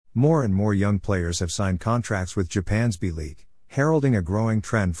More and more young players have signed contracts with Japan's B-League, heralding a growing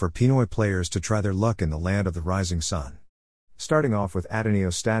trend for Pinoy players to try their luck in the land of the rising sun. Starting off with Ateneo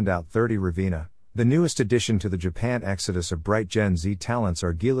standout 30 Ravina, the newest addition to the Japan exodus of bright Gen Z talents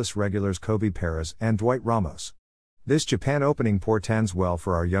are Gilas regulars Kobe Perez and Dwight Ramos. This Japan opening portends well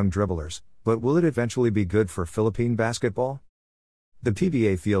for our young dribblers, but will it eventually be good for Philippine basketball? The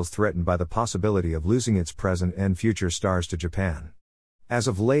PBA feels threatened by the possibility of losing its present and future stars to Japan. As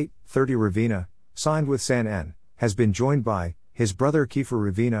of late, 30 Ravina, signed with San En, has been joined by his brother Kiefer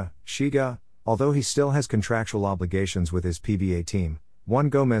Ravina, Shiga, although he still has contractual obligations with his PBA team, Juan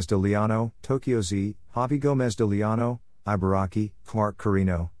Gomez de Leano, Tokyo Z, Javi Gomez de Leano, Ibaraki, Mark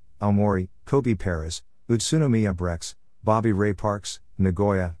Carino, Aomori, Kobe Perez, Utsunomiya Brex, Bobby Ray Parks,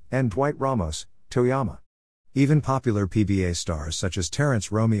 Nagoya, and Dwight Ramos, Toyama. Even popular PBA stars such as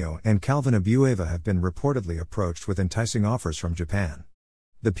Terrence Romeo and Calvin Abueva have been reportedly approached with enticing offers from Japan.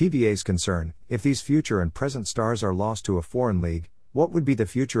 The PBA's concern, if these future and present stars are lost to a foreign league, what would be the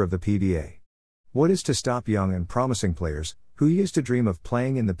future of the PBA? What is to stop young and promising players, who used to dream of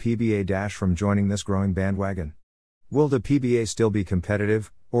playing in the PBA from joining this growing bandwagon? Will the PBA still be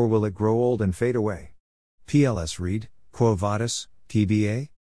competitive, or will it grow old and fade away? PLS Read, Quo Vadis, PBA?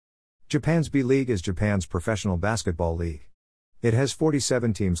 Japan's B-League is Japan's professional basketball league. It has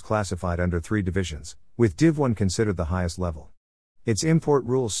 47 teams classified under 3 divisions, with Div 1 considered the highest level. Its import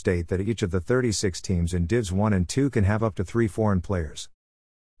rules state that each of the 36 teams in Divs 1 and 2 can have up to 3 foreign players.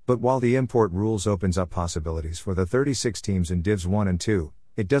 But while the import rules opens up possibilities for the 36 teams in Divs 1 and 2,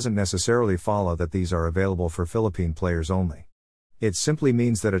 it doesn't necessarily follow that these are available for Philippine players only. It simply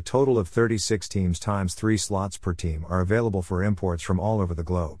means that a total of 36 teams times 3 slots per team are available for imports from all over the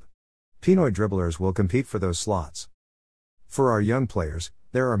globe. Pinoy dribblers will compete for those slots. For our young players,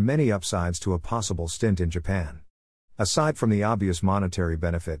 there are many upsides to a possible stint in Japan. Aside from the obvious monetary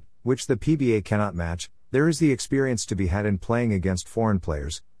benefit, which the PBA cannot match, there is the experience to be had in playing against foreign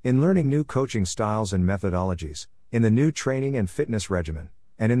players, in learning new coaching styles and methodologies, in the new training and fitness regimen,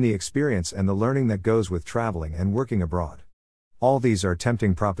 and in the experience and the learning that goes with traveling and working abroad. All these are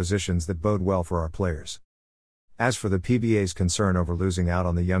tempting propositions that bode well for our players. As for the PBA's concern over losing out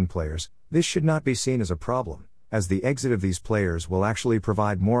on the young players, this should not be seen as a problem, as the exit of these players will actually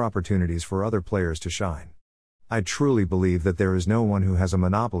provide more opportunities for other players to shine. I truly believe that there is no one who has a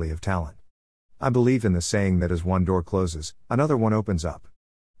monopoly of talent. I believe in the saying that as one door closes, another one opens up.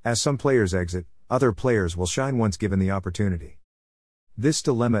 As some players exit, other players will shine once given the opportunity. This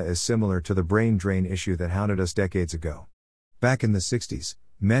dilemma is similar to the brain drain issue that hounded us decades ago. Back in the 60s,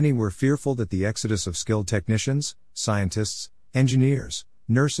 many were fearful that the exodus of skilled technicians, scientists, engineers,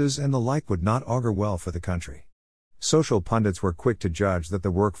 nurses and the like would not augur well for the country. Social pundits were quick to judge that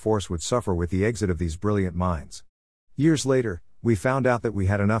the workforce would suffer with the exit of these brilliant minds. Years later, we found out that we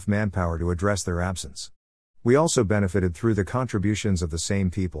had enough manpower to address their absence. We also benefited through the contributions of the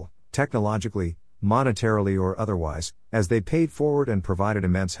same people, technologically, monetarily or otherwise, as they paid forward and provided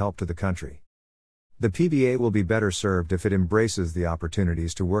immense help to the country. The PBA will be better served if it embraces the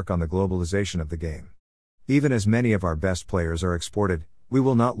opportunities to work on the globalization of the game. Even as many of our best players are exported, we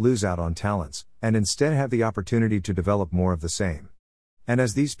will not lose out on talents, and instead have the opportunity to develop more of the same. And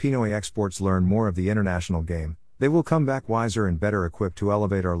as these Pinoy exports learn more of the international game, they will come back wiser and better equipped to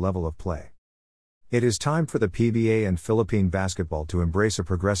elevate our level of play. It is time for the PBA and Philippine basketball to embrace a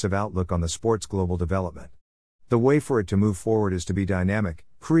progressive outlook on the sport's global development. The way for it to move forward is to be dynamic,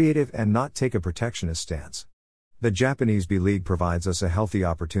 creative and not take a protectionist stance. The Japanese B-League provides us a healthy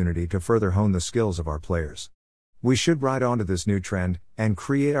opportunity to further hone the skills of our players. We should ride onto this new trend, and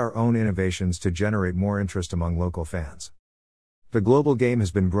create our own innovations to generate more interest among local fans. The global game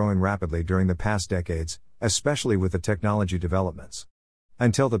has been growing rapidly during the past decades, especially with the technology developments.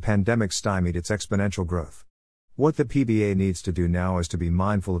 Until the pandemic stymied its exponential growth. What the PBA needs to do now is to be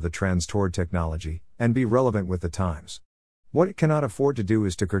mindful of the trends toward technology, and be relevant with the times. What it cannot afford to do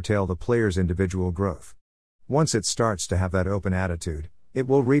is to curtail the player's individual growth. Once it starts to have that open attitude, it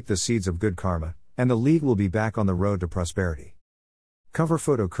will reap the seeds of good karma, and the league will be back on the road to prosperity. Cover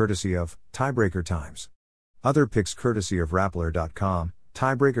photo courtesy of Tiebreaker Times. Other pics courtesy of Rappler.com,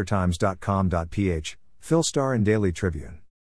 tiebreakertimes.com.ph, Philstar and Daily Tribune.